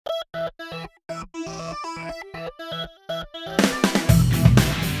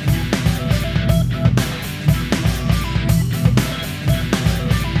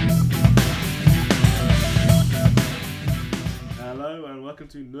Hello and welcome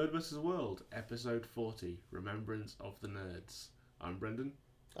to NerdVsWorld, episode 40, Remembrance of the Nerds. I'm Brendan.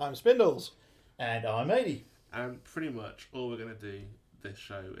 I'm Spindles. And I'm Ady. And pretty much all we're going to do this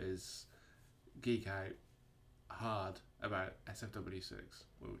show is geek out hard about SFW6,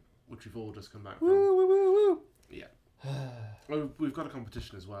 which we've all just come back from. Woo, woo, woo, woo. Yeah. Well, we've got a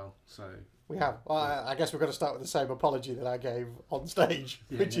competition as well, so... We have. Well, I guess we've got to start with the same apology that I gave on stage,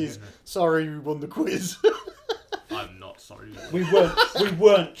 which is, sorry we won the quiz. I'm not sorry. We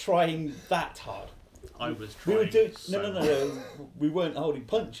weren't trying that hard. I was trying. We were doing so no. We weren't holding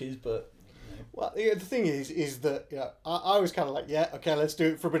punches, but Well, the thing is that I was kind of like, yeah, okay, let's do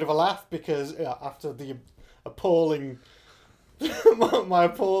it for a bit of a laugh, because after the appalling, my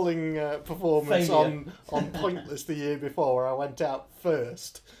appalling performance on Pointless the year before, where I went out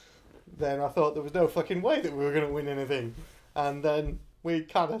first, then I thought there was no fucking way that we were going to win anything, and then we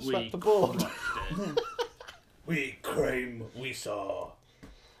kind of swept the board. we came, we saw.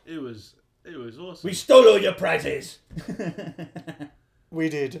 It was awesome. We stole all your prizes. We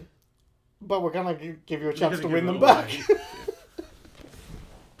did. But we're going to give you a chance to win them away. back.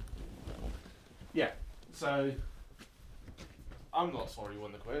 Yeah, so I'm not sorry we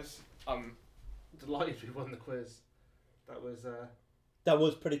won the quiz. I'm delighted we won the quiz. That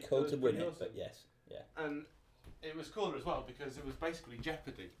was pretty cool That was to win pretty it, awesome. but yes, yeah. And it was cooler as well because it was basically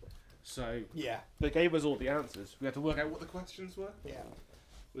Jeopardy. So Yeah. they gave us all the answers. We had to work out what the questions were, Yeah.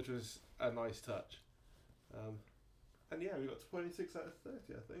 which was a nice touch. And yeah, we got 26 out of 30,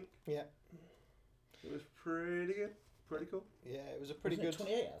 I think. Yeah. It was pretty good. Pretty cool. Yeah, it was a pretty Wasn't good...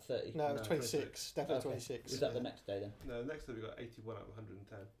 it 28 out of 30? No, it was No, 26. Definitely Okay. 26. Was that yeah. the next day then? No, next time we got 81 out of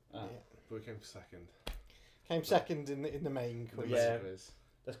 110. Ah. Yeah. But we came second. Came second in the main quiz. Yeah. Quiz.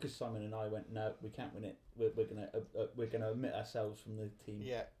 That's because Simon and I went, no, we can't win it. We're gonna omit ourselves from the team.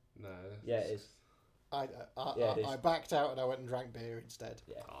 Yeah. No. Yeah, it is. I it is. backed out and I went and drank beer instead.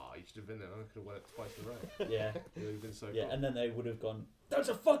 Yeah. Oh, you should have been there. I could have won it twice in a row. Yeah. It would have been so Yeah, cool. and then they would have gone, that's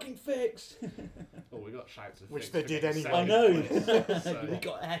a fucking fix! Oh, we got shouts of Which things they for did getting anyway. I know! second place. So We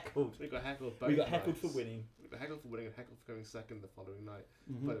got heckled. we got heckled both We got heckled for nights. winning. We got heckled for winning and heckled for coming second the following night.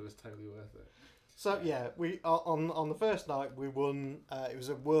 Mhm. But it was totally worth it. So yeah, we on the first night we won. It was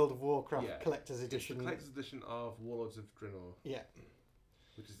a World of Warcraft Yeah. collector's It's edition. the collector's edition of Warlords of Draenor, Yeah.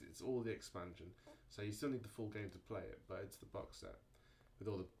 which is it's all the expansion. So you still need the full game to play it, but it's the box set with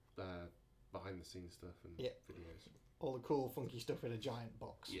all the behind the scenes stuff and Yeah. videos. All the cool, funky stuff in a giant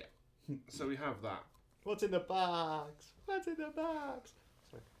box. Yeah. So we have that. What's in the bags? What's in the bags?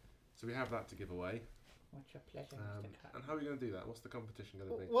 So we have that to give away. What's your pleasure, And how are we going to do that? What's the competition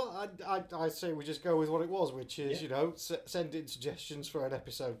going to be? Well, I say we just go with what it was, which is Yeah. send in suggestions for an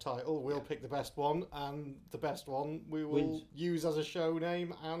episode title. We'll pick the best one, and the best one we will Wins. use as a show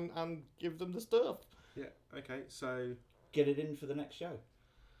name and give them the stuff. Yeah. Okay. So, Get it in for the next show.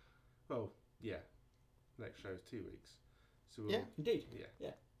 well, yeah. Next show is 2 weeks. So we'll, Yeah. Indeed. Yeah.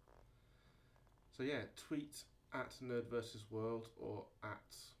 Yeah. So yeah, tweet at NerdVsWorld or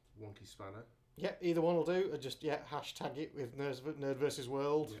at Wonky Spanner. Yeah, either one will do. Just hashtag it with Nerd versus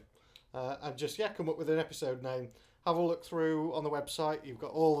World, and just come up with an episode name. Have a look through on the website. You've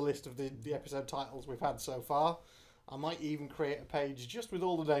got all the list of the episode titles we've had so far. I might even create a page just with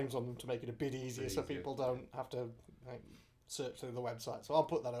all the names on them to make it a bit easier, so people don't have to search through the website. So I'll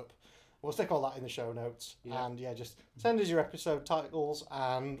put that up. We'll stick all that in the show notes, and just send us your episode titles,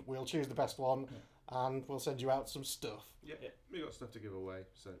 and we'll choose the best one, and we'll send you out some stuff. Yeah, we got stuff to give away,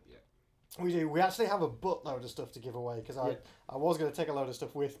 so yeah. We do. We actually have a buttload of stuff to give away, because I was going to take a load of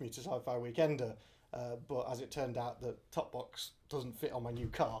stuff with me to Sci Fi Weekender, but as it turned out, the top box doesn't fit on my new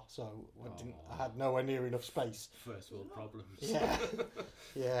car, so I had nowhere near enough space. First world problems. Yeah,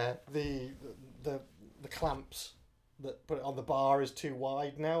 yeah. The clamps that put it on the bar is too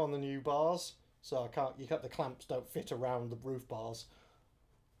wide now on the new bars, so I can't. The clamps don't fit around the roof bars,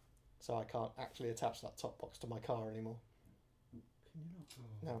 so I can't actually attach that top box to my car anymore.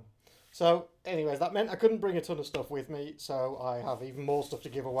 No. So, anyways, that meant I couldn't bring a ton of stuff with me, so I have even more stuff to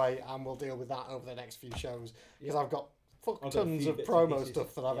give away, and we'll deal with that over the next few shows, because I've got tons of promo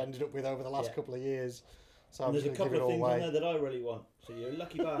stuff that I've ended up with over the last couple of years. So I'm There's a just going to couple give it of all things away. on there that I really want, so you're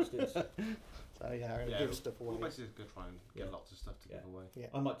lucky bastards. So yeah, I'm going to give stuff away. We'll basically go try and get lots of stuff to give away. Yeah.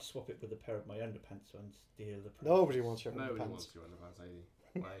 I might swap it with a pair of my underpants and steal the prize. Nobody wants your Nobody underpants. wants your underpants,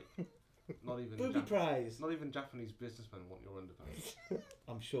 Ady. Like, not even Booby prize. Not even Japanese businessmen want your underpants.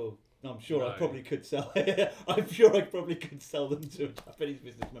 I'm sure No. I probably could sell. I'm sure I probably could sell them to a Japanese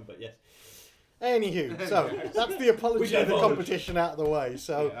businessman, but yes. Anywho, so that's the apology of the competition out of the way.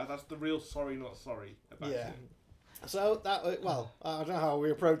 So yeah, that's the real sorry, not sorry. About it. So that I don't know how we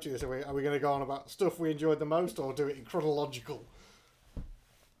approach this. Are we going to go on about stuff we enjoyed the most, or do it in chronological?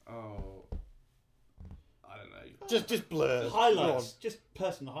 Oh, I don't know. Just blur Highlights, just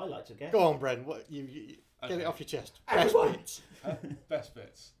personal highlights, I guess. Go on, Bren. What you get it off your chest. Best Everyone. bits. Best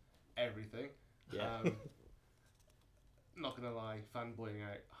bits, everything. Yeah. Not gonna lie, fanboying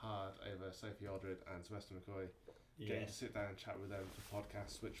out hard over Sophie Aldred and Sylvester McCoy. Getting to sit down and chat with them for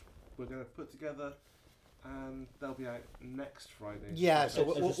podcasts, which we're gonna put together, and they'll be out next Friday. Yeah,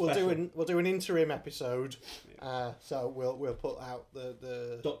 so It's we'll do an interim episode. Yeah. So we'll put out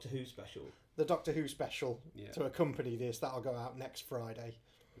the Doctor Who special. The Doctor Who special Yeah. to accompany this. That'll go out next Friday.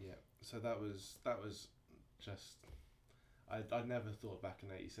 Yeah. So that was just. I never thought back in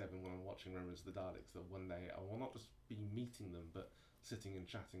 '87 when I'm watching Remembrance of the Daleks that one day I will not just be meeting them, but sitting and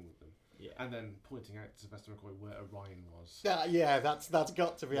chatting with them, and then pointing out to Sylvester McCoy where Orion was. Yeah, that's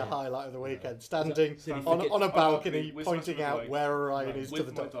got to be a highlight of the weekend. Standing So on a balcony, with pointing Sylvester out McCoy, where Orion is to with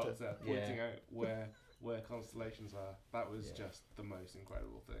the my Doctor. pointing out where constellations are. That was just the most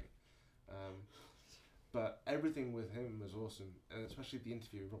incredible thing. But everything with him was awesome, and especially the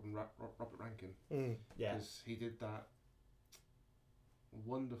interview with Robert Rankin. Because he did that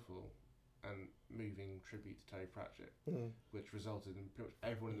wonderful and moving tribute to Terry Pratchett, which resulted in pretty much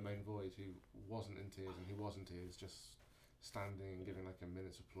everyone in the main void who wasn't in tears and who was in tears just standing and giving like a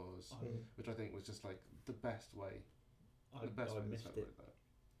minute's applause, which I think was just like the best way. I missed it. That.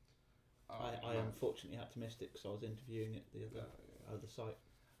 I unfortunately had to miss it because I was interviewing at the other site.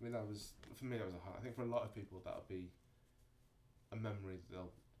 I mean, that was for me. That was a high. I think for a lot of people that'll be a memory that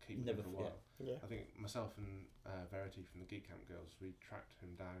they'll keep with them for a while. Yeah. I think myself and Verity from the Geek Camp Girls, we tracked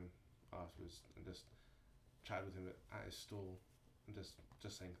him down afterwards and just chatted with him at his stall and just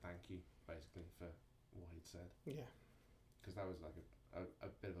saying thank you basically for what he'd said. Yeah. Because that was like a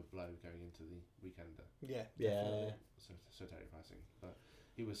bit of a blow going into the Weekender. Yeah. Yeah. So terrifying, but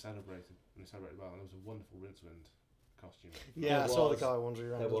he was celebrated and he celebrated well, and it was a wonderful Rincewind costume. Yeah, I saw the guy wandering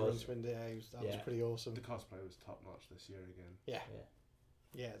around as Rincewind. That was pretty awesome. The cosplay was top notch this year again.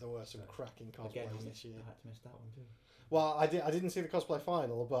 Yeah, there were some cracking cosplays this year. I had to miss that one too. Well, I didn't see the cosplay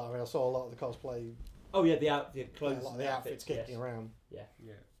final, but I mean, I saw a lot of the cosplay. Oh yeah, the clothes, a lot of the outfits kicking around. Yeah.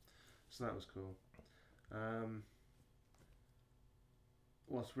 So that was cool.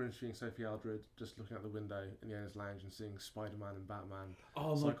 Whilst we're interviewing Sophie Aldred, just looking out the window in the owner's lounge and seeing Spider-Man and Batman.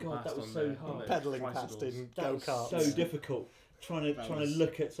 Oh my god, that was so hard. Pedaling past in go-karts. So difficult. Trying to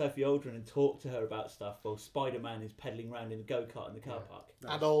look at Sophie Aldred and talk to her about stuff while Spider-Man is pedaling around in a go-kart in the car park.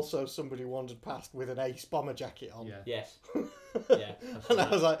 And also somebody wandered past with an Ace bomber jacket on. Yes. And I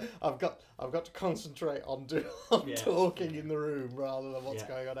was like, I've got to concentrate on talking in the room rather than what's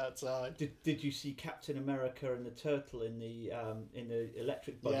going on outside. Did you see Captain America and the Turtle in the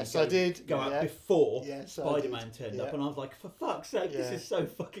electric buggy? Yes, I did. Go out before Yes, Spider-Man turned up, and I was like, for fuck's sake, this is so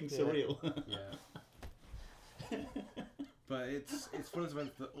fucking surreal. But it's one of those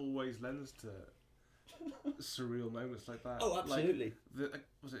events that always lends to surreal moments like that. Oh, absolutely. Like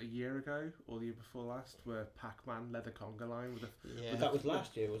was it a year ago or the year before last where Pac-Man led a conga line with that was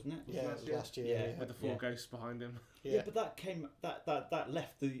last year, wasn't it? Yeah, it was last year. With the four ghosts behind him. Yeah, but that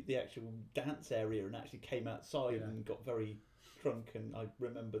left the actual dance area and actually came outside and got very drunk, and I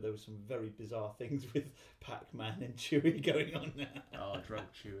remember there were some very bizarre things with Pac-Man and Chewie going on there. Oh, drunk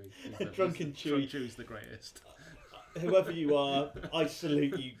Chewie. Drunken Chewie. Drunk Chewie's the greatest. Whoever you are, I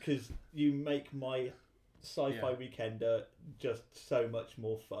salute you because you make my Sci Fi Weekender just so much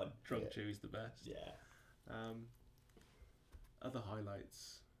more fun. Drunk Chewie's the best. Yeah. Other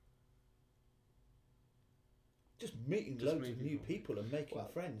highlights. Just meeting loads of new people and making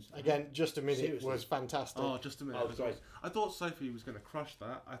friends. Again, Just a Minute was fantastic. Oh, Just a Minute. Oh, was great. I thought Sophie was going to crush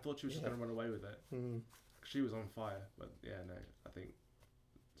that. I thought she was just going to run away with it. She was on fire, but no, I think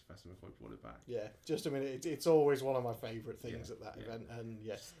Sylvester McCoy brought it back. Yeah, Just a Minute. It's always one of my favourite things at that event, and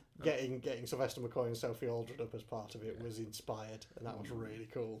yes, getting Sylvester McCoy and Sophie Aldred up as part of it was inspired, and that was really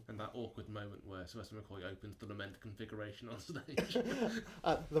cool. And that awkward moment where Sylvester McCoy opens the lament configuration on stage.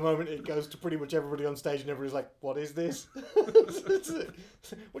 At the moment, it goes to pretty much everybody on stage, and everybody's like, "What is this?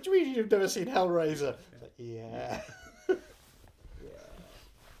 What do you mean you've never seen Hellraiser?" Like, yeah. But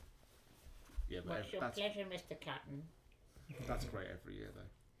what's your pleasure, Mr. Cotton? That's great every year, though.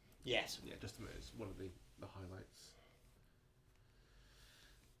 Yes. Yeah, Just a Minute is one of the highlights.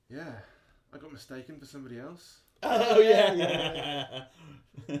 Yeah, I got mistaken for somebody else. Oh yeah.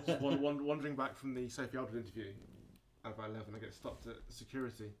 Just wandering back from the Sophie Aldred interview at about 11, I get stopped at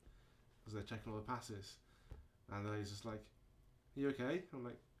security because they're checking all the passes, and he's just like, "Are you okay?" I'm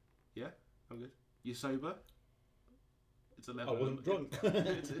like, "Yeah." I'm good. You sober? It's 11. I wasn't drunk.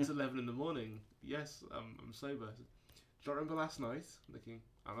 It's 11 in the morning. Yes, I'm sober. Do you remember last night? Looking,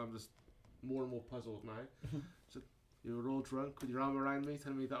 and I'm just more and more puzzled now. So you were all drunk with your arm around me,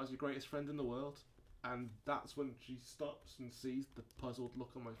 telling me that was your greatest friend in the world, and that's when she stops and sees the puzzled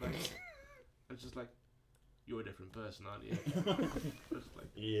look on my face. And it's just like, you're a different person, aren't you? Just like,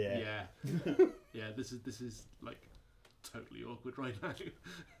 yeah. This is like totally awkward right now.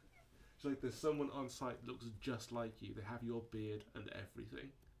 It's like there's someone on site that looks just like you. They have your beard and everything.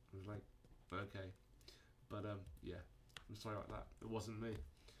 I was like, okay, but yeah, I'm sorry about that. It wasn't me.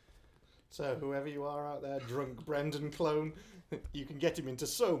 So whoever you are out there, drunk Brendan clone, you can get him into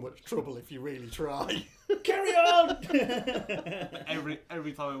so much trouble if you really try. Carry on.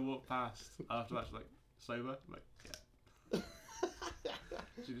 every time I walk past after that, she's like, sober? I'm like, yeah.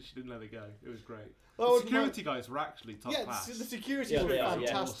 she didn't let it go. It was great. Oh, the security guys were actually top class. The security Yeah, were they are,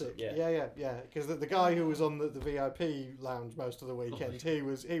 fantastic. yeah. Yeah. Because the guy who was on the VIP lounge most of the weekend, he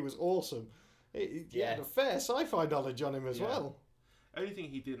was awesome. He had a fair sci-fi knowledge on him as well. Only thing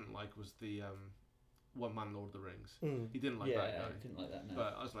he didn't like was the one man Lord of the Rings. Mm. He didn't like that guy. I didn't like that. No.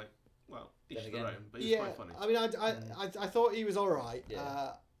 But I was like, well, each Then their again, own. But he's quite funny. I mean, I thought he was all right.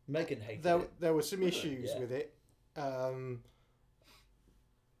 Yeah. Megan hated it. There were some issues with it.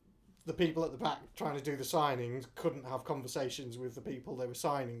 The people at the back trying to do the signings couldn't have conversations with the people they were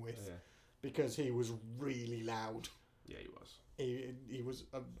signing with because he was really loud. Yeah, he was. He was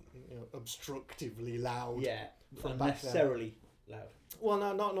obstructively loud. Yeah, from unnecessarily loud. Well,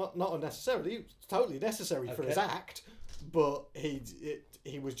 no, not unnecessarily. It was totally necessary for his act, but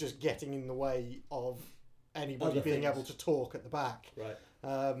he was just getting in the way of anybody being able to talk at the back. Right.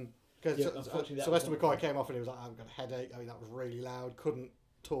 Because Sylvester McCoy came off and he was like, "I've got a headache." I mean, that was really loud. Couldn't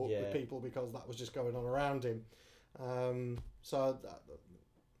talk with people because that was just going on around him.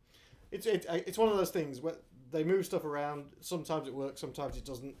 It's one of those things where they move stuff around. Sometimes it works, sometimes it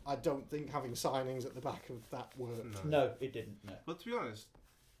doesn't. I don't think having signings at the back of that worked. No, it didn't. No. But to be honest,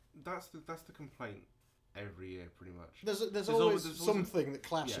 that's the complaint every year, pretty much. There's always something that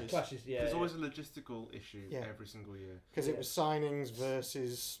clashes. Yeah. Clashes. Yeah. There's always a logistical issue every single year. Because it was signings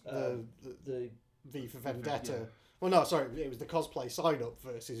versus the V for Vendetta. Yeah. Well, no, sorry, it was the cosplay sign up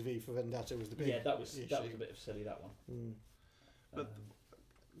versus V for Vendetta was the big. Yeah, that was issue. a bit of silly, that one. Mm. But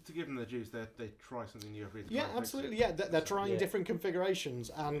to give them the juice, they try something new every. Yeah, absolutely. Yeah, they're trying different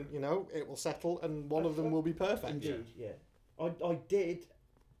configurations, and it will settle, and one of them will be perfect. Indeed, yeah. I did.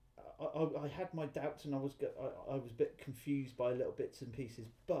 I had my doubts, and I was a bit confused by little bits and pieces,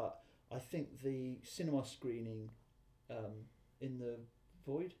 but I think the cinema screening in the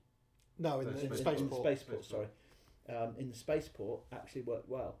Void. No, in the spaceport. Sorry. In the spaceport actually worked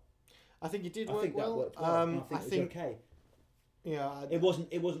well. I think it did I work think well. that worked well. I think it was okay. Yeah, it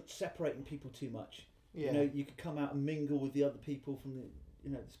wasn't separating people too much. Yeah. You could come out and mingle with the other people from the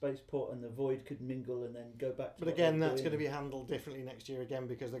the spaceport, and the Void could mingle and then go back to. But again, that's going to be handled differently next year again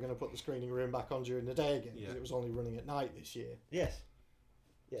because they're going to put the screening room back on during the day again because it was only running at night this year. Yes.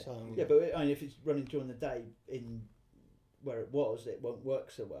 Yeah. So, but I mean, if it's running during the day in where it won't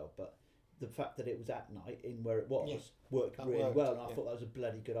work so well. But the fact that it was at night in where it was worked really well, and I thought that was a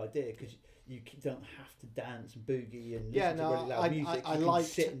bloody good idea because you don't have to dance and boogie and listen to really loud music. You can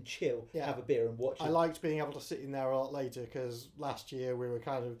sit and chill, have a beer and watch it. I liked being able to sit in there a lot later because last year we were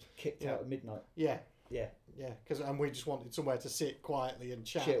kind of kicked out at midnight. Yeah, and we just wanted somewhere to sit quietly and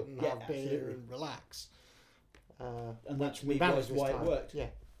chat and have beer and relax. And that's why it worked. Yeah.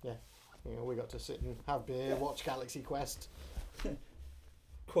 We got to sit and have beer, watch Galaxy Quest.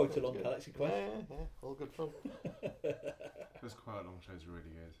 Quite a long Galaxy Quest. Yeah, all good fun. Those quite long shows are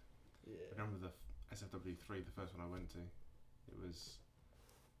really good. Yeah. I remember the SFW3, the first one I went to. It was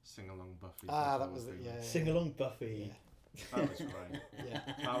Sing Along Buffy. That was it. Yeah. Sing Along Buffy. Yeah. That was great.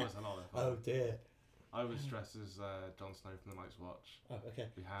 That was a lot of fun. Oh dear. I was dressed as Jon Snow from The Night's Watch. Oh, okay.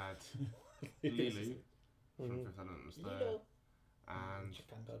 We had Lilu from Fifth Element was there,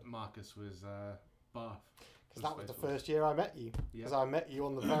 and Marcus was Barth. Because that was the first year I met you. Because Yeah. I met you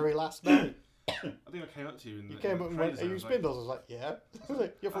on the very last night. I think I came up to you. You came up and went, "Are you Spindles?" I was like, "Yeah."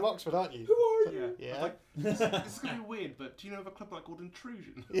 You're from Oxford, aren't you? Who are you? Yeah. I was like, this is going to be weird, but do you know of a club like called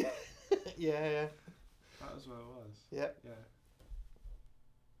Intrusion? Yeah. That was what it was. Yeah.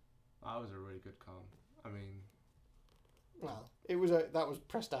 That was a really good con. I mean, well, that was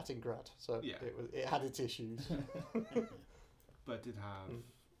Prestattingrad, so it had its issues. But it did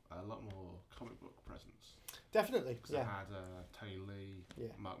have a lot more comic book presence. Definitely, Because it had Tony Lee,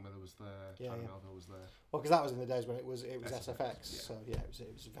 Mark Miller was there, Charlie Melville was there. Well, because that was in the days when it was SFX, so it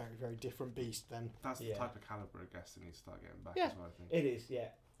was a very, very different beast then. That's the type of calibre of guest that needs to start getting back Yeah, as well, I think. it is, yeah.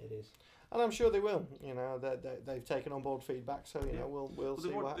 It is. And I'm sure they will. You know, they've taken on board feedback, so you know we'll see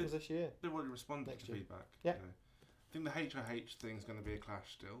what happens this year. They've already responded Next to year. feedback. Yeah. You know. I think the HOH thing's going to be a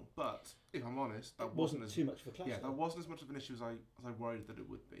clash still, but if I'm honest, that It wasn't as too much of a clash. yeah, though. that wasn't as much of an issue as I worried that it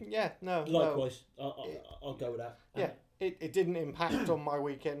would be. Yeah, no. Likewise, I'll go with that. Yeah. It didn't impact on my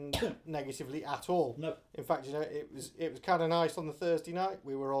weekend negatively at all. No. In fact, you know, it was kind of nice on the Thursday night.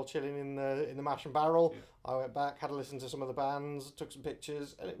 We were all chilling in the Mash and Barrel. Yeah. I went back, had a listen to some of the bands, took some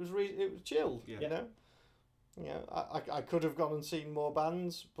pictures, and it was chilled. Yeah. You know. You know, I could have gone and seen more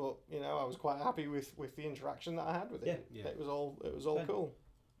bands, but you know, I was quite happy with the interaction that I had with it. Yeah. It was all Fine. cool.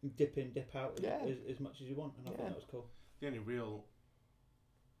 Dip in, dip out Yeah. as much as you want, and I thought that was cool. The only real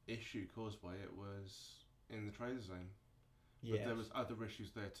issue caused by it was in the trader zone. Yeah. But there was other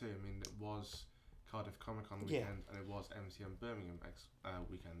issues there too. I mean, it was Cardiff Comic Con weekend and it was MCM Birmingham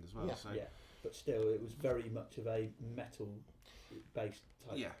weekend as well. Yeah. So Yeah, but still, it was very much of a metal-based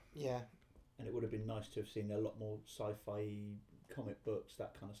type. yeah, And it would have been nice to have seen a lot more sci-fi comic books,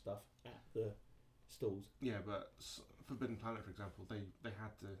 that kind of stuff, at the stalls. yeah. But Forbidden Planet, for example, they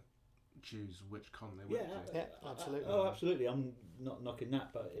had to choose which con they went to. Yeah, absolutely. Oh, absolutely. I'm not knocking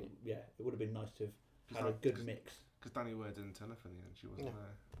that, but it would have been nice to have had a good mix. Because Danny Ware didn't turn up in the end. She wasn't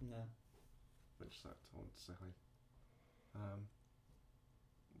there, No. which sucked. I wanted to say hi.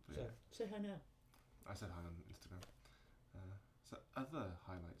 But So yeah, say hi now. I said hi on Instagram. So other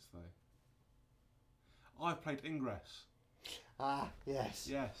highlights though. Oh, I played Ingress. Ah, yes.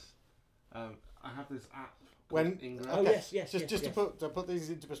 Yes. I have this app When- called Ingress. Oh Okay. yes. Just to put these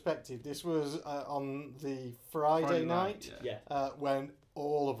into perspective, this was on the Friday night Yeah. when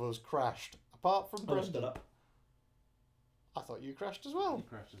all of us crashed, apart from I was still Brendan. up. I thought you crashed as well. You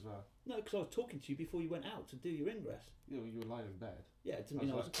crashed as well. No, because I was talking to you before you went out to do your ingress. Yeah, well, you were lying in bed. Yeah, it didn't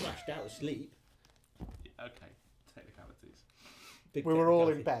mean I was crashed out of sleep. Yeah, okay, technicalities. Big We were all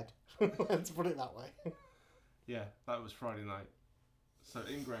in technicality. bed. Let's put it that way. Yeah, that was Friday night. So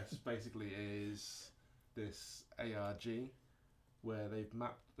Ingress basically is this ARG where they've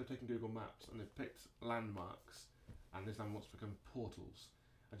taken Google Maps and they've picked landmarks, and these landmarks become portals.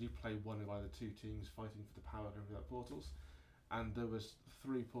 And you play one of either two teams fighting for the power going through that portals. And there was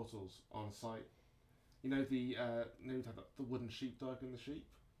 3 portals on site. You know you'd have the wooden sheepdog and the sheep.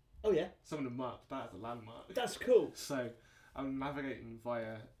 Oh yeah, Someone had marked that as a landmark. that's cool. So I'm navigating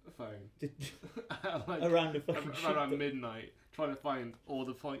via phone like, Around the fucking around sheep. midnight, trying to find all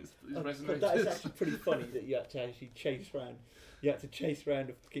the points that these But resonated. that is actually pretty funny that you had to actually chase around. You had to chase around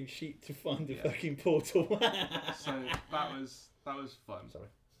a fucking sheep to find the Yeah. fucking portal. So that was fun. Sorry.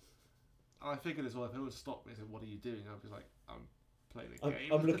 And I figured as well, if anyone stopped me and said, "What are you doing?" I'd be like, "I'm playing a I'm,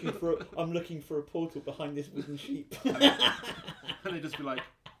 game." I'm looking for a portal behind this wooden sheep. And they'd just be like,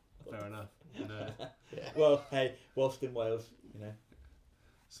 "Fair enough, nerd." Yeah. Well, hey, whilst in Wales, you know.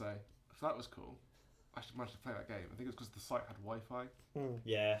 So that was cool. I actually managed to play that game. I think it's because the site had Wi-Fi.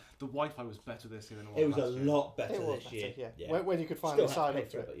 Yeah, The Wi-Fi was better this year than it was it was a last year. lot better It was this year. better, yeah. When you could Still finally had sign to pay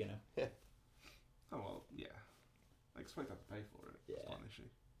up for to it, it. but you know. Oh well, yeah. I expect to have to pay for it. It's Yeah. not an issue.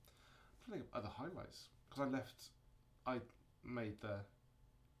 I'm trying to think of other highlights because I made the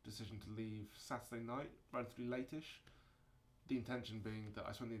decision to leave Saturday night relatively late-ish. The intention being that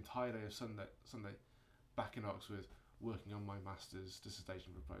I spent the entire day of Sunday back in Oxford working on my master's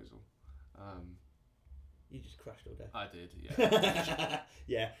dissertation proposal. You just crashed all day. I did, yeah.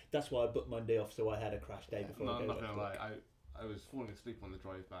 Yeah, that's why I booked Monday off, so I had a crash day before No, I I'm go not back gonna to lie. work. I was falling asleep on the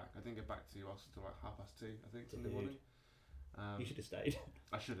drive back. I didn't get back to Oxford until about 2:30, I think, Sunday Dude. morning. You should have stayed.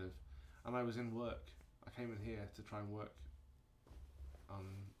 I should have. And I was in work. I came in here to try and work on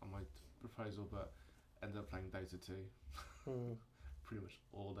my proposal, but ended up playing Dota 2 pretty much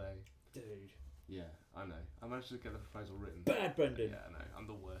all day. Dude. Yeah, I know. I managed to get the proposal written. Bad, Brendan. Yeah, I know. I'm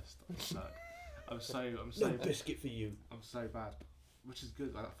the worst. I suck. I'm so No biscuit for you. I'm so bad, which is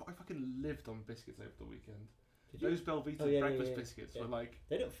good. Like, I fucking lived on biscuits over the weekend. Did you? Those Belvita Oh, yeah, breakfast yeah. biscuits Yeah. were like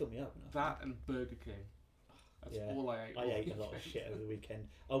They don't fill me up enough. that and Burger King. That's Yeah. all I ate. I all ate a lot of weekend. shit over the weekend.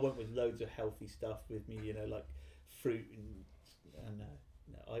 I went with loads of healthy stuff with me, you know, like fruit and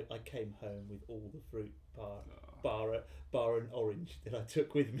I came home with all the fruit Oh. bar and orange that I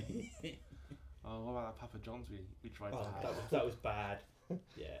took with me. Oh, what about that Papa John's we tried Oh, to have? that was bad.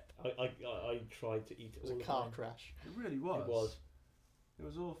 Yeah, I tried to eat It was all a of car mine. crash. It really was. It was. It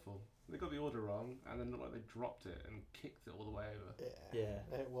was awful. They got the order wrong, and then looked like they dropped it and kicked it all the way over. Yeah.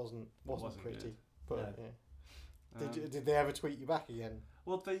 It wasn't wasn't pretty. good. But No. yeah. Did they ever tweet you back again?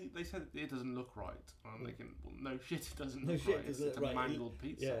 Well, they said it doesn't look right. I'm thinking, well, no shit, it doesn't No look shit, right. it It's doesn't a look right. mangled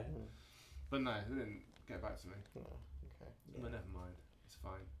pizza. Yeah. But no, they didn't get back to me. No. Okay. Yeah. But never mind, it's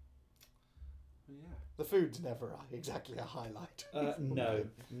fine. But yeah. The food's never exactly a highlight. No,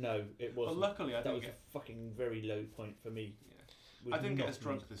 it But wasn't. luckily, I that didn't was get. a fucking very low point for me. Yeah. I didn't get as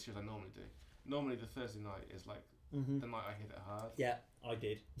drunk this year as I normally do. Normally, the Thursday night is like the night I hit it hard. Yeah, I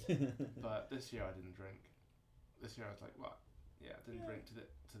did. But this year I didn't drink. This year I was like, what? Yeah, I didn't drink to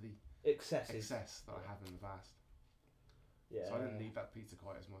the excess that I have in the past. Yeah. So I didn't need that pizza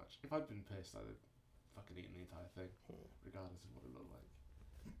quite as much. If I'd been pissed, I'd have fucking eaten the entire thing, regardless of what it looked like.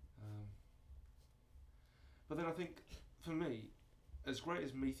 But then I think, for me, as great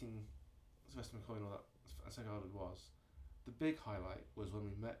as meeting Sylvester McCoy and all that, as Sophie Aldred was, the big highlight was when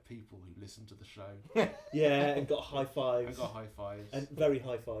we met people who listened to the show. Yeah, and got high fives. And very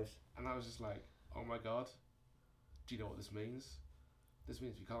high fives. And I was just like, oh my god, do you know what this means? This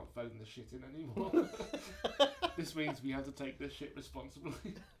means we can't phone this shit in anymore. This means we have to take this shit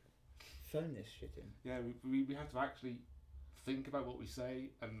responsibly. Phone this shit in? Yeah, we have to actually think about what we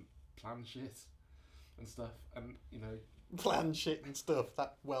say and plan shit and stuff. And, you know... Plan shit and stuff.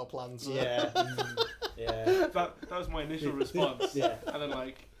 That well planned. Yeah. Yeah. That was my initial response. Yeah. And then,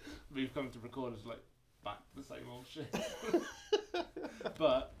 like, we've come to record, it's like, back to the same old shit.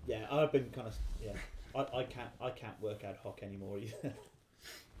 But... Yeah, I've been kind of... Yeah. I can't work ad hoc anymore either.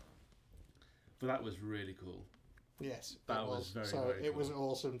 But that was really cool. Yes, that was very so very it cool. was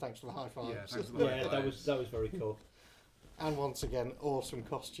awesome. Thanks for the high five. Yeah, thanks for the high fives. that was very cool. And once again, awesome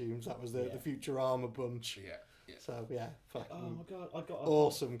costumes. That was the Futurama bunch. Yeah. So yeah, fucking oh my god, I got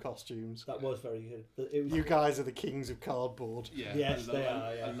awesome costumes. That was very good. It was, you guys are the kings of cardboard. Yeah. Yes, they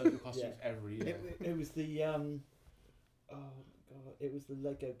are. Yeah. I love the costumes every year. It was the oh god, it was the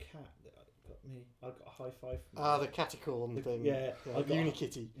Lego cat that got me. I got a high five from the Caticorn thing. Yeah, I got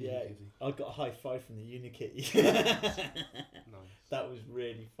Unikitty. Yeah, I got a high five from the Unikitty. Nice. That was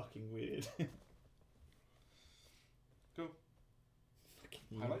really fucking weird. Cool.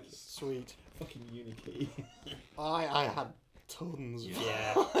 Fucking Highlights? Sweet. Fucking Unikitty. I had tons.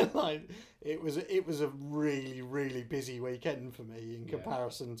 Yeah. Like, it was a really really busy weekend for me in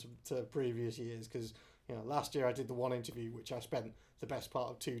comparison to previous years, because last year I did the one interview which I spent the best part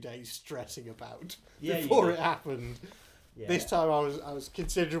of 2 days stressing about before it happened. Yeah. This time I was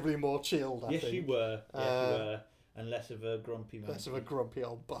considerably more chilled. I think. You were. Yes, you were. And less of a grumpy man. Less of a grumpy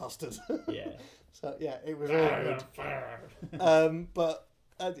old bastard. Yeah. So yeah, it was all good. But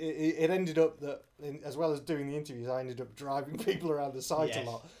it ended up that, as well as doing the interviews, I ended up driving people around the site a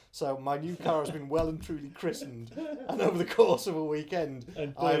lot. So my new car has been well and truly christened, and over the course of a weekend,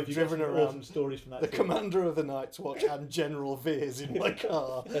 I've driven around stories from that the Commander of the Night's Watch and General Veers in my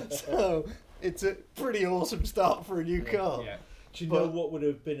car. So it's a pretty awesome start for a new car. Yeah. Do you know what would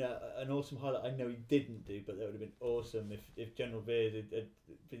have been an awesome highlight? I know he didn't do, but that would have been awesome if General Veers had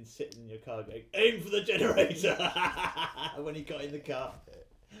been sitting in your car going, "Aim for the generator!" when he got in the car.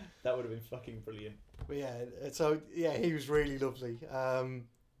 That would have been fucking brilliant. But yeah, he was really lovely.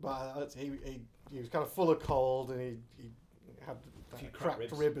 But he was kind of full of cold, and he had few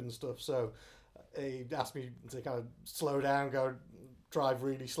cracked rib and stuff. So he asked me to kind of slow down, drive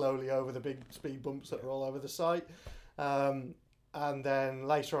really slowly over the big speed bumps that are all over the site. And then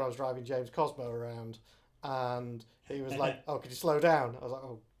later on I was driving James Cosmo around, and he was like, "Oh, could you slow down?" I was like,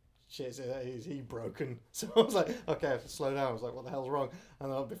 "Oh, shit, is he broken?" So I was like, "Okay, I have to slow down." I was like, "What the hell's wrong?"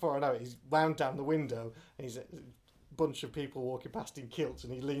 And then before I know it, he's wound down the window, and he's a bunch of people walking past in kilts,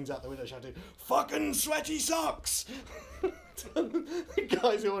 and he leans out the window shouting, "Fucking sweaty socks!" The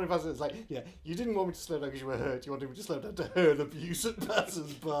guys who wanted past it's like, "Yeah, you didn't want me to slow down because you were hurt. You wanted me to slow down to hurl abuse at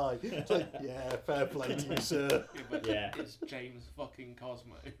passers-by." It's like, yeah, fair play to you, sir. But it's James fucking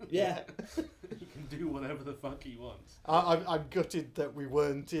Cosmo. Yeah. He can do whatever the fuck he wants. I'm gutted that we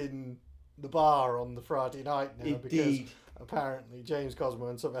weren't in the bar on the Friday night now. Indeed. Because apparently James Cosmo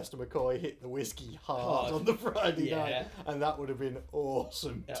and Sylvester McCoy hit the whiskey hard on the Friday night, and that would have been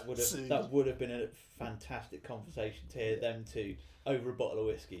awesome. That would have been a fantastic conversation to hear them two over a bottle of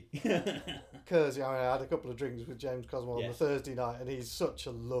whiskey. Because I had a couple of drinks with James Cosmo on the Thursday night, and he's such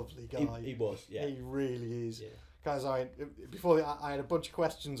a lovely guy. He was, yeah. He really is. Yeah. Guys, before I had a bunch of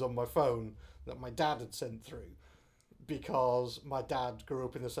questions on my phone that my dad had sent through. Because my dad grew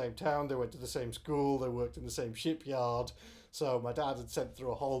up in the same town, they went to the same school, they worked in the same shipyard. So my dad had sent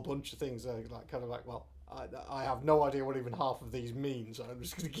through a whole bunch of things, well, I have no idea what even half of these mean, so I'm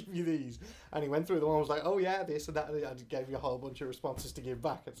just going to give you these. And he went through them and was like, "Oh yeah, this and that," and I gave you a whole bunch of responses to give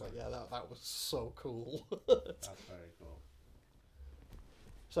back. It's like, yeah, that was so cool. That's very cool.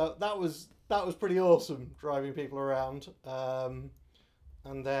 So that was pretty awesome, driving people around.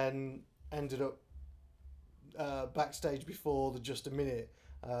 And then ended up backstage before the Just a Minute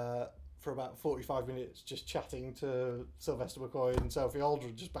for about 45 minutes just chatting to Sylvester McCoy and Sophie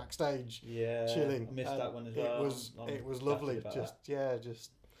Aldred just backstage, chilling. I missed that one as well. It was lovely.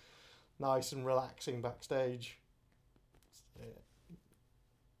 Just nice and relaxing backstage.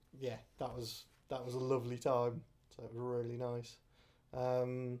 Yeah, that was a lovely time. So it was really nice.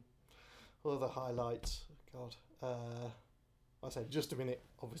 Other highlights, God. I said Just a Minute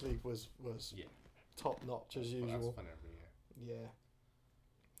obviously was top notch as usual. That's fun every year. Yeah.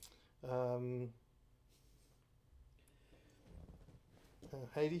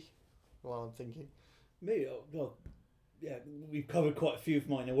 Ady, while I'm thinking. Me, well, yeah, we've covered quite a few of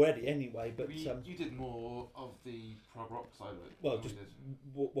mine already anyway, but you did more of the prog rock side of it. Well, just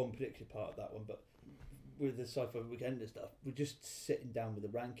one particular part of that one, but with the Sci Fi Weekender stuff, we're just sitting down with the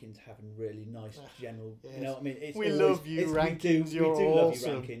rankings, having really nice general. Yes. You know what I mean? It's we love you rankings. We do love you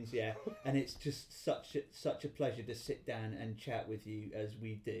awesome. rankings, yeah. And it's just such a pleasure to sit down and chat with you as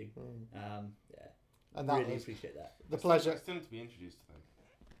we do. Yeah, and that really appreciate that. The pleasure. I still need to be introduced to them.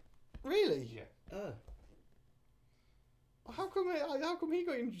 Really? Yeah. Oh. How come he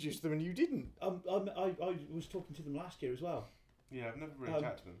got introduced to them and you didn't? I was talking to them last year as well. Yeah, I've never really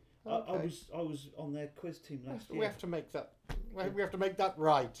chatted to them. Okay. I was on their quiz team last year. We have to make that. We have to make that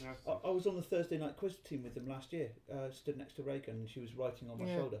right. I was on the Thursday night quiz team with them last year. Stood next to Reagan, and she was writing on my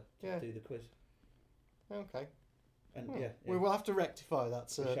shoulder to do the quiz. Okay. And we will have to rectify that,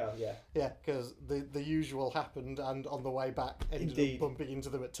 sir. We shall, yeah. Yeah, because the usual happened, and on the way back ended up bumping into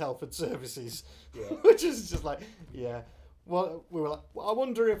them at Telford Services, which is just like, yeah. Well, we were like, I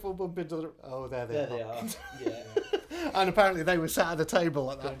wonder if we'll bump into them. Oh, there they are. Yeah. And apparently they were sat at a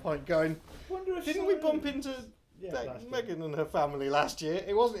table at that point going, didn't we bump into Megan and her family last year?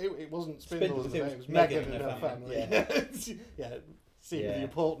 It wasn't Spindles, it was Megan and her family. Yeah. See who the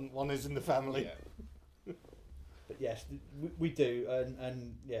important one is in the family. Yeah. But yes, we do,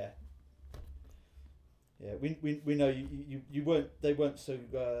 and yeah. Yeah, we know you weren't. They weren't so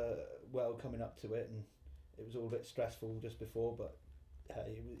well coming up to it, and it was all a bit stressful just before. But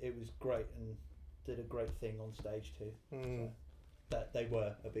it was great, and did a great thing on stage too. So that they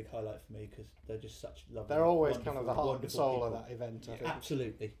were a big highlight for me because they're just such lovely. They're always kind of the heart and soul of that event. I think.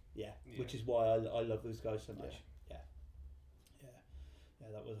 Absolutely, yeah. Which is why I love those guys so much. Yeah,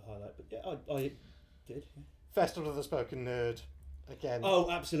 that was a highlight. But yeah, I did. Yeah. Festival of the Spoken Nerd. Again. Oh,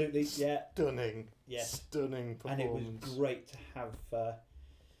 absolutely, yeah. Stunning. Yes. Stunning performance. And it was great to have.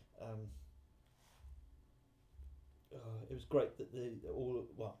 It was great that they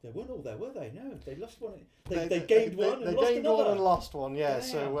weren't all there, were they? No, they lost one. They gained one and lost gained another. one and lost one. Yeah.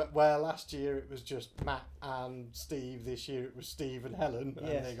 So where last year it was just Matt and Steve, this year it was Steve and Helen,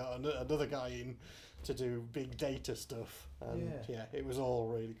 and they got another guy in to do big data stuff. And it was all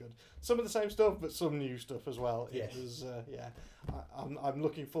really good. Some of the same stuff, but some new stuff as well. It was I'm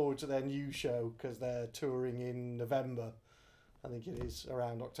looking forward to their new show because they're touring in November. I think it is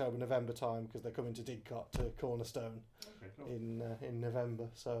around October, November time because they're coming to Didcot to Cornerstone in November.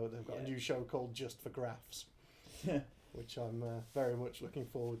 So they've got a new show called Just for Graphs, which I'm very much looking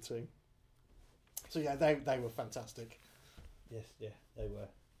forward to. So yeah, they were fantastic. Yes, they were.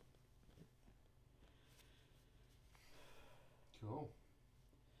 Cool.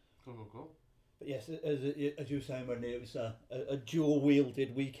 But yes, as you were saying, Wendy, it was a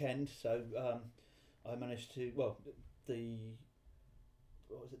dual-wielded weekend. So I managed to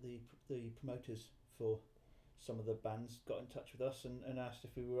the promoters for some of the bands got in touch with us and asked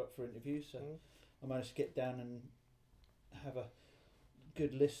if we were up for interviews. So I managed to get down and have a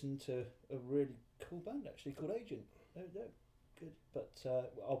good listen to a really cool band actually called Agent. They're good, but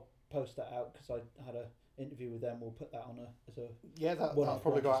I'll post that out because I had a interview with them. We'll put that on that'll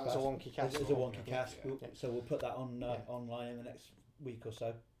probably go out as a wonky cast. As a wonky cast. So we'll put that on online in the next week or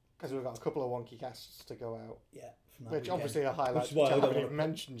so. Because we've got a couple of wonky casts to go out. Yeah. Which obviously are highlights which I haven't even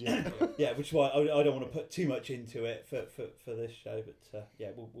mentioned yet. Yeah, which is why I don't want to put too much into it for this show. But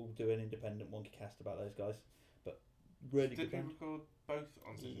we'll do an independent wonky cast about those guys. But really good. Did we record both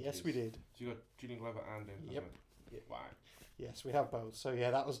on stage? Yes, we did. So you got Julian Glover and David. Yep. Wow. Yes, we have both. So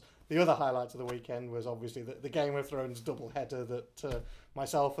yeah, that was the other highlight of the weekend was obviously the Game of Thrones double header that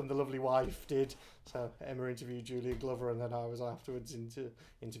myself and the lovely wife did. So Emma interviewed Julian Glover, and then I was afterwards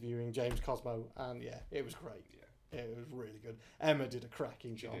interviewing James Cosmo, and it was great. Yeah, it was really good. Emma did a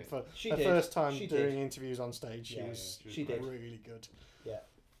cracking job for her first time doing interviews on stage. She did really good. Yeah.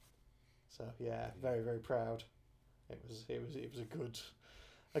 So very very proud. It was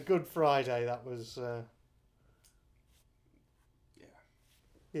a good Friday. That was.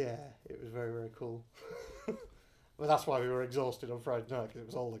 It was very, very cool. Well, that's why we were exhausted on Friday night, because it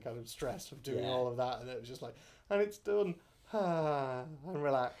was all the kind of stress of doing all of that, and it was just like, and it's done, and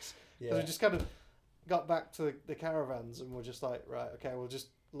relax. Because we just kind of got back to the caravans and we're just like, right, okay, we'll just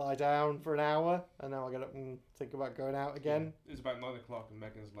lie down for an hour and then I'll get up and think about going out again. It was about 9 o'clock and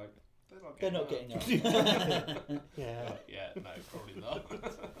Megan's like, they're not getting up. Yeah. Yeah, no, probably not.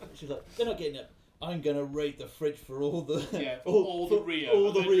 She's like, they're not getting up. I'm going to raid the fridge for all the all the Rio,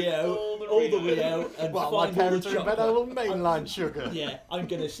 all the Rio, and Well, find my all the parents are in bed, I chocolate. will mainline sugar. Yeah, I'm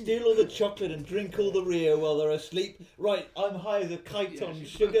going to steal all the chocolate and drink all the Rio while they're asleep. Right, I'm high as a kite on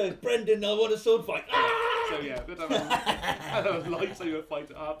sugar. Brendan, I want a sword fight. Ah! So yeah, we'd have a lightsaber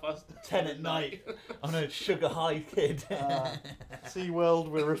fight at 10:30 at night. I'm a sugar high kid. SeaWorld,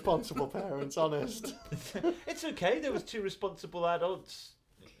 we're responsible parents, honest. It's okay. There was 2 responsible adults.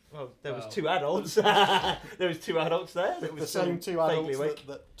 Well, there was 2 adults. There was 2 adults there. That was The same 2 vaguely adults awake.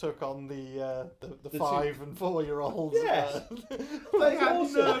 that took on the 5 and 4-year-olds. Yeah. They had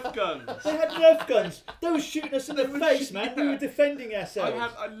Nerf guns. They had Nerf guns. They were shooting us in the face, man. We were defending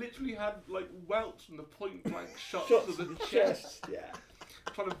ourselves. I literally had like welts from the point blank shots Shots to to the the chest, chest. Yeah.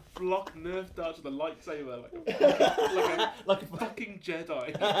 trying to block Nerf darts with a lightsaber, like a fucking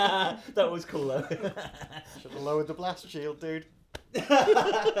Jedi. That was cool though. Should have lowered the blast shield, dude. We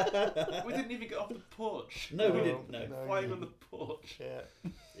didn't even get off the porch. No, we didn't. No. Flying on the porch. Yeah.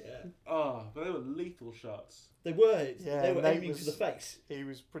 Yeah. Oh, but they were lethal shots. They were. Yeah, They were Nate aiming was- for the face. He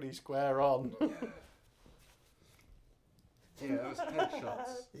was pretty square on. Yeah, it was headshots.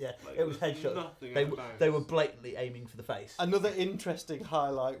 Yeah, Like, it was there headshots. nothing They out of they were bounds. blatantly aiming for the face. Another interesting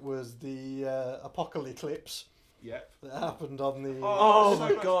highlight was the apocalypse Yep. that happened on the... Oh so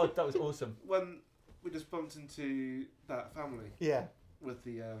my much- god, that was awesome. When we just bumped into that family Yeah, with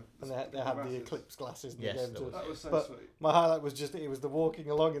the and they had the glasses. eclipse glasses and Yes, they gave that them was- to us. That was so But- sweet. My highlight was just it was the walking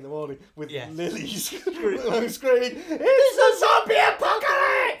along in the morning with Yes. lilies on screen. It's a zombie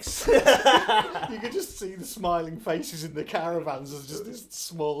apocalypse! You could just see the smiling faces in the caravans as just these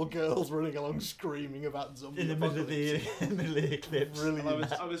small girls running along screaming about zombie In the middle of the, apocalypse. in the middle of the eclipse.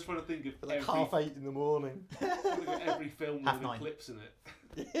 Brilliant. I was trying to think of Like every, 8:30 in the morning. every film with an 9:30. eclipse in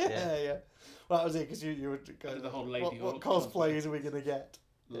it. Yeah. Well, that was it because you were going. The whole Lady what Hawk cosplays are we gonna get?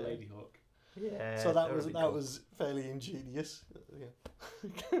 Yeah. Lady Hawk. Yeah. So that was would be that cool. was fairly ingenious.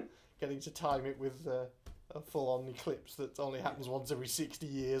 Yeah. Getting to time it with a full-on eclipse that only happens once every 60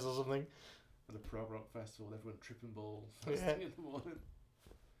 years or something. At the prog rock festival, everyone tripping balls Yeah. first thing in the morning.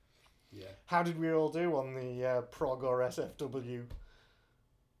 Yeah. How did we all do on the prog or SFW?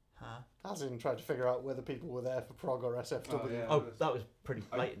 Huh? As in trying to figure out whether people were there for prog or SFW. Oh, yeah. Oh, that was pretty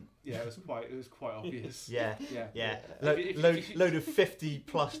blatant. Yeah, it was quite obvious. Yeah. Yeah. Yeah, Yeah. load of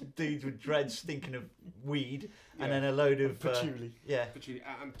 50+ dudes with dreads stinking of weed, Yeah. and then a load of Patchouli. yeah, Patchouli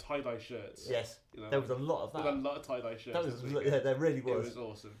and tie-dye shirts. yes, You know, there was a lot of there were a that. lot of tie-dye shirts. That was this weekend. yeah, there really It was. was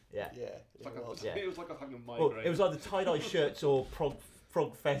awesome. Yeah, Yeah, It's like it was. Yeah. It was like a fucking well, migraine. it was either tie-dye shirts or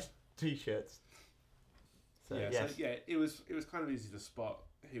prog fest t-shirts. So yeah, yes, so, yeah, it was kind of easy to spot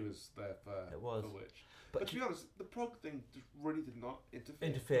who was there for, It was. for which. but But to be honest, the prog thing just really did not interfere.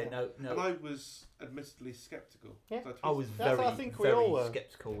 interfere. Yeah. No, And I was admittedly sceptical. Yeah. So I was That's- very, I think we very all were.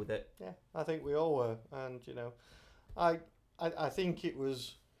 sceptical with it. Yeah, I think we all were, and you know, I think it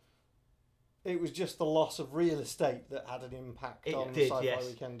was just the loss of real estate that had an impact It on did, Sci Fi yes.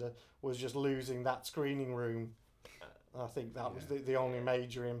 Weekender. Was just losing that screening room. I think that was the only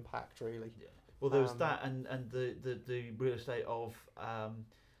major impact, really. Yeah. Well, there was Um, that, and the real estate of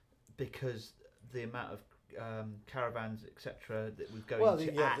because the amount of caravans etc. that was going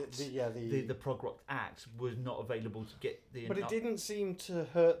to acts. The prog rock acts was not available to get the. But it didn't seem to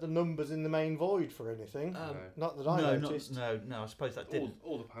hurt the numbers in the main void for anything. Not that I noticed. No. I suppose that didn't.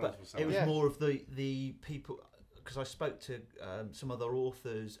 All the panels But were it selling. was Yeah. more of the people, because I spoke to some other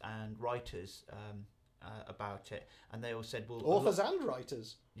authors and writers about it, and they all said, "Well, Authors and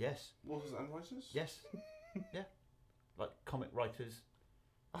writers. yes, Authors and writers? yes, yeah, like comic writers,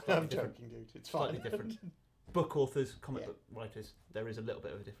 I'm Slightly different. joking, dude. It's slightly fine. different. Book authors, comic Yeah. book writers. There is a little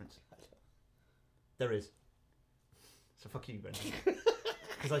bit of a difference. There is. So fuck you, Brendan.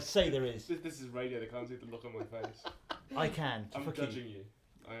 Because I say there is. This is radio, they can't see the look on my face. I can. So I'm fuck judging you. you.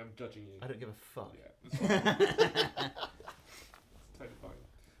 I am judging you. I don't give a fuck. Yeah, that's fine. It's totally fine.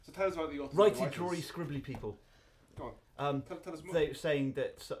 So tell us about the authors and Righty, writers. drawy, scribbly people. Go on. Tell us more. They were saying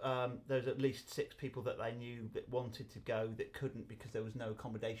that there's at least 6 people that they knew that wanted to go that couldn't because there was no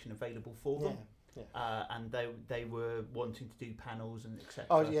accommodation available for them. Yeah. And they were wanting to do panels and etc.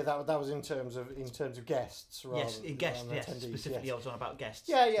 Oh yeah, that was in terms of guests. Rather Yes, than guests. Yes, attendees, specifically, yes. I was on about guests.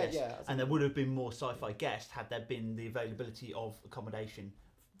 Yeah. Yes. And there would have been more sci-fi guests had there been the availability of accommodation.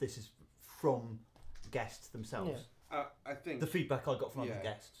 This is from guests themselves. I think The feedback I got from other Yeah.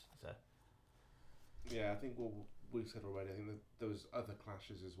 guests. So yeah, I think we've said already, I think that there was other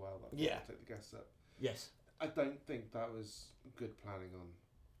clashes as well. That Yeah. take the guests up. Yes. I don't think that was good planning on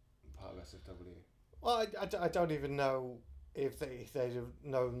part of SFW. Well, I don't even know if they'd have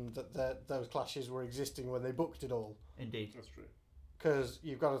known that those clashes were existing when they booked it all. Indeed. That's true. Because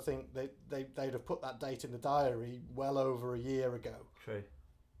you've got to think they'd have put that date in the diary well over a year ago. True.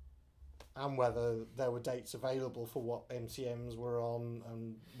 And whether there were dates available for what MCMs were on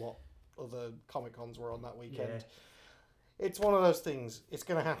and what other Comic Cons were on that weekend. Yeah. It's one of those things. It's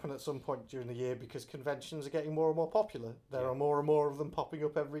going to happen at some point during the year because conventions are getting more and more popular. There are more and more of them popping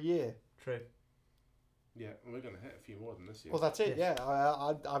up every year. True. Yeah, and we're going to hit a few more than this year. Well, that's it. Yes.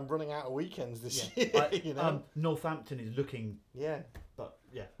 Yeah, I'm running out of weekends this Yeah. year. You know. Northampton is looking, Yeah, but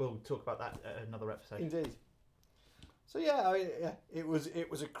yeah, we'll talk about that at another episode. indeed. So yeah, it was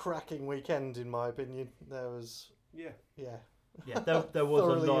a cracking weekend in my opinion. There was yeah. yeah. Yeah, there was a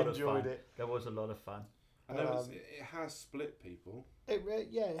Thoroughly lot of enjoyed fun. it. There was a lot of fun. I know it has split people. It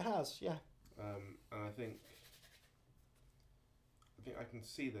has. Yeah. And I think I can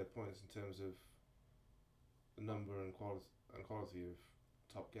see their points in terms of the number and quality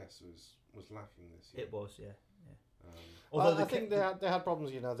of top guests was lacking this year. It was, yeah. Although I think they had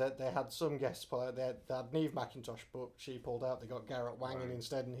problems. You know, they had some guests play. They had Neve McIntosh, but she pulled out. They got Garrett Wang in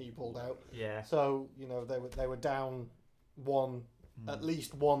instead, and he pulled out. Yeah. So you know they were down one, at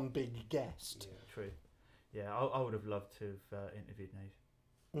least one big guest. Yeah. True. Yeah, I would have loved to have interviewed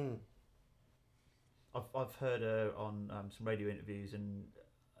Neve. I've heard her on some radio interviews, and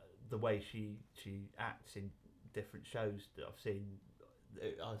the way she acts in different shows that I've seen,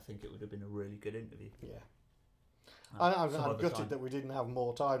 I think it would have been a really good interview. Yeah. I'm Some other gutted time. that we didn't have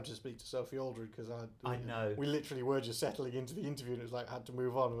more time to speak to Sophie Aldred because I know. we literally were just settling into the interview and it was like had to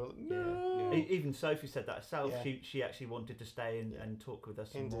move on. We're like, no. Yeah. Even Sophie said that herself. Yeah. She actually wanted to stay and talk with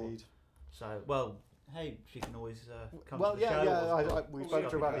us some more. Indeed. So, well, hey, she can always come Well, to the show. yeah. We Well, spoke yeah,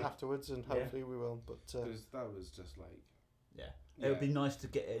 to her about we it can. afterwards, and hopefully we will. But Because that was just like... Yeah. It would be nice to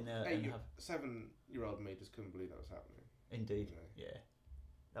get in and have... 7-year-old me just couldn't believe that was happening. Indeed. You know. Yeah.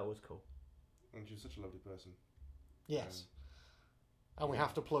 That was cool. And she was such a lovely person. yes, and we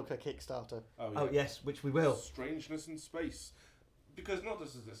have to plug her Kickstarter. Oh, yes, which we will. Strangeness in Space. Because not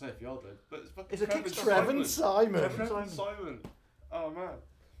just is it Sophie Aldred, but it's fucking It's a Trevor Simon. Trevor Simon. Oh, man.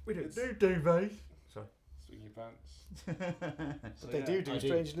 We don't do duvets. Sorry. Swing your pants. So, But they yeah. do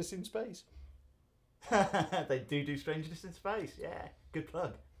Strangeness in Space. They do Strangeness in Space. Yeah. Good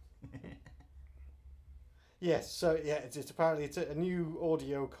plug. Yes, so yeah, it's apparently a new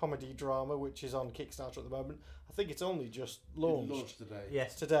audio comedy drama which is on Kickstarter at the moment. I think it's only just launched. It launched today.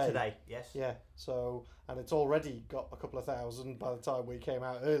 Yes. Today. Yes. Yeah, so and it's already got a couple of thousand by the time we came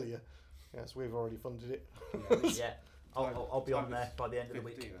out earlier. Yes, we've already funded it. Yeah. I'll be on there by the end of the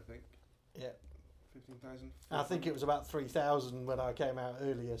 15, week. I think. Yeah. 15,000. I think it was about 3,000 when I came out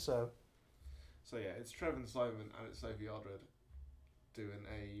earlier. So So yeah, it's Trevor and Simon and it's Sophie Aldred doing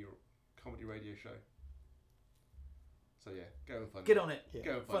a comedy radio show. So yeah, go and fund Get it. on it. yeah.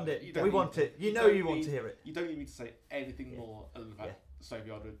 Go and Fund it. You don't We need- want it. You know don't you want need- to hear it. You don't even need to say anything Yeah. more other than Yeah. Sophie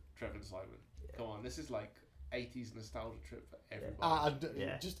Aldred, Trevor and Simon. Yeah. Come on, this is like 80s nostalgia trip for everybody. and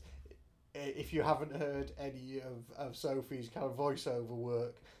Yeah. just if you haven't heard any of Sophie's kind of voiceover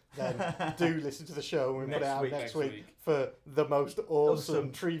work, then do listen to the show and we put it out next week for the most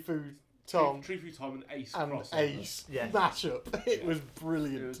awesome Tree Food Tom Tree Food Tom and Ace and crossover. Ace Yeah. mashup. It Yeah. was It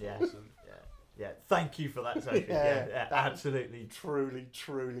brilliant. was Yeah. awesome. Yeah. Thank you for that, Sophie. Yeah, Yeah. that- Absolutely. Truly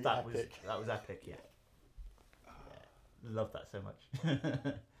That epic. was epic. Yeah. Love that so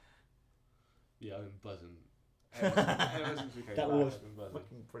much. Yeah, I'm buzzing. Ever since we came That back, was I've been buzzing.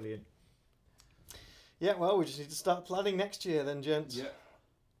 fucking brilliant. Yeah, well, we just need to start planning next year then, gents. Yeah.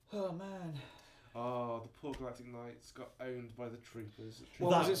 Oh man. Oh, the poor Galactic Knights got owned by the Troopers.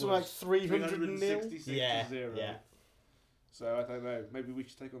 What was it, something like 300 nil? 366 Yeah, to 0. yeah. So I don't know. Maybe we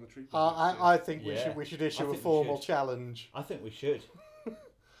should take on the Troopers. I think Yeah. we should issue I a think we formal should. challenge, I think we should.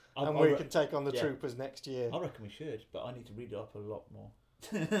 and we can take on the yeah. Troopers next year. I reckon we should, but I need to read it up a lot more.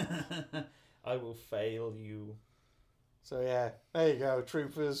 I will fail you. So yeah, there you go,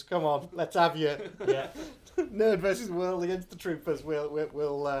 Troopers. Come on, let's have you. Yeah. NerdVsWorld against the Troopers. We'll have you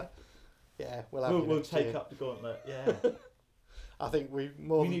We'll next take year. up the gauntlet. Yeah. I think we've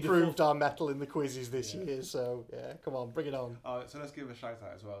more We than need a proved our mettle in the quizzes this Yeah. year. So yeah, come on, bring it on. So let's give a shout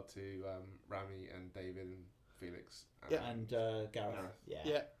out as well to Rami and David and Felix. Yeah. And Gareth. Gareth. Yeah.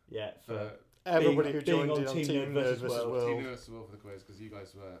 Yeah, Yeah. For everybody who being joined on in on Team Team Nerd NerdVsWorld. vs. World. Team Nurse for the quiz because you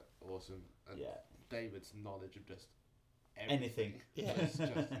guys were awesome. And Yeah. David's knowledge of just Anything. Yeah. was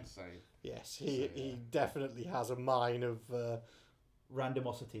just insane. Yes, So, he yeah. definitely has a mine of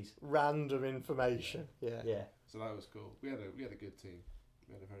randomosities. Random information. Yeah. Yeah. So that was cool. We had a good team.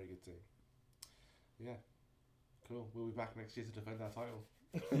 We had a very good team. Yeah. Cool. We'll be back next year to defend our title.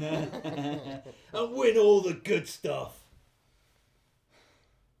 And win all the good stuff.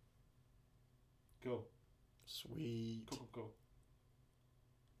 Cool. Sweet. Cool.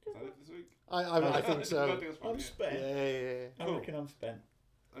 Is that it this week? I think so. I'm spent. Yeah. I reckon I'm spent.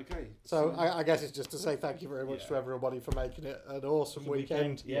 Okay. So I guess it's just to say thank you very much to everybody for making it an awesome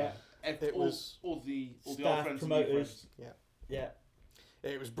weekend. Yeah. It was all the staff, old friends, promoters. And Yeah.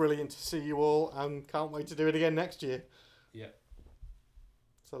 It was brilliant to see you all, and can't wait to do it again next year. Yeah.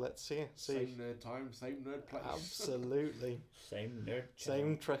 So let's see. Same nerd time, same nerd place. Absolutely. Same nerd.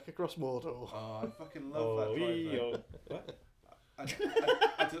 Same trek across Mordor. Oh, I fucking love that drive. What?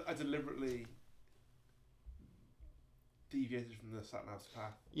 I deliberately deviated from the sat-nav's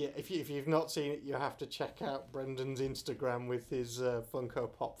path. Yeah, if you've not seen it, you have to check out Brendan's Instagram with his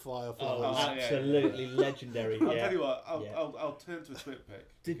Funko Pop Fireflies. Oh, absolutely legendary. I'll tell you what, I'll turn to a twit pic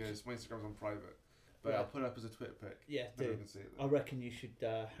Did- because my Instagram's on private. But Yeah. I'll put it up as a twit pic. Yeah, No one do. can see it. I reckon you should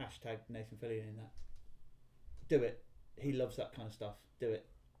hashtag Nathan Fillion in that. Do it. He loves that kind of stuff. Do it.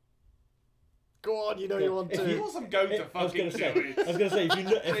 Go on, you know you want Of to. course I'm going to I was fucking going to say, do it. I was going to say,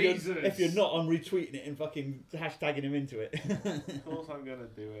 Jesus. if you're not, I'm retweeting it and fucking hashtagging him into it. Of course I'm going to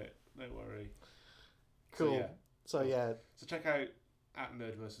do it. Don't worry. Cool. So So check out at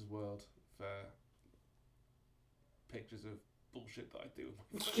NerdVsWorld for pictures of bullshit that I do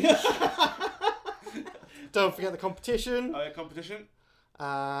with my don't forget the competition. competition.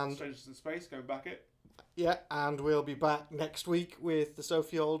 And Strangers in Space, going back it. yeah, and we'll be back next week with the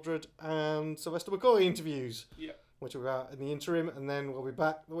Sophie Aldred and Sylvester McCoy interviews. Yeah. Which will be out in the interim, and then we'll be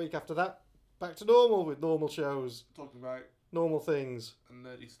back the week after that, back to normal with normal shows, Talking about normal things.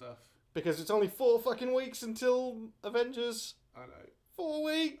 nerdy stuff. Because it's only 4 fucking weeks until Avengers. I know. 4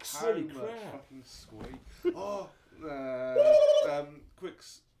 weeks. How Holy much crap. fucking squeak.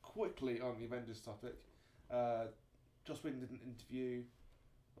 Quickly on the Avengers topic. Joss Whedon did an interview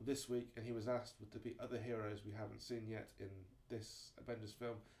this week, and he was asked would there be other heroes we haven't seen yet in this Avengers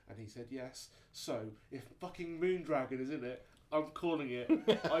film, and he said yes. So if fucking Moondragon is in it, I'm calling it.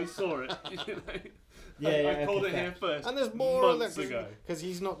 I saw it. You know? I called it here first. And there's more months ago. because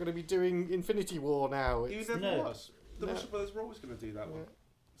he's not going to be doing Infinity War now. He It's, never No. was. The Russo brothers were always going to do that one,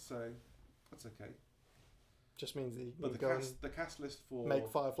 so that's okay. just means that you But can go the cast list for and make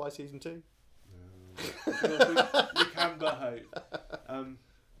Firefly season 2. we can but hope.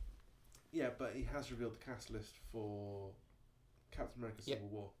 Yeah, but he has revealed the cast list for Captain America: Civil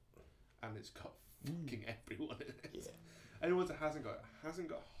War, and it's got fucking everyone in it. Yeah. Anyone that hasn't got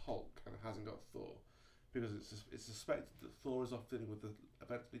Hulk and hasn't got Thor, because it's suspected that Thor is off dealing with the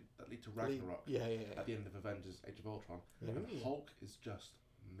events that lead to Ragnarok at the end of Avengers: Age of Ultron, and Hulk is just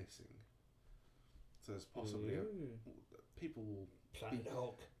missing. So there's possibly people will. Planet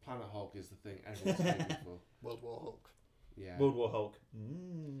Hulk. Planet Hulk is the thing everyone's waiting for. World War Hulk. Yeah. World War Hulk.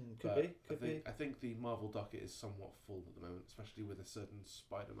 Could be. I think the Marvel docket is somewhat full at the moment, especially with a certain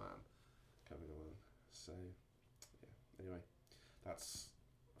Spider-Man coming along. So, yeah. Anyway, that's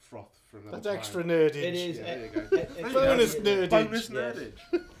froth for another That's time. extra nerdage. It is. Yeah, there you go. Bonus nerdage. Bonus Yes.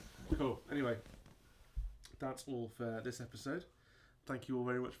 nerdage. Cool. Anyway, that's all for this episode. Thank you all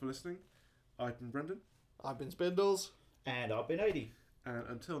very much for listening. I've been Brendan. I've been Spindles. And I've been Ady. And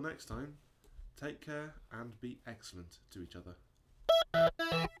until next time, take care and be excellent to each other.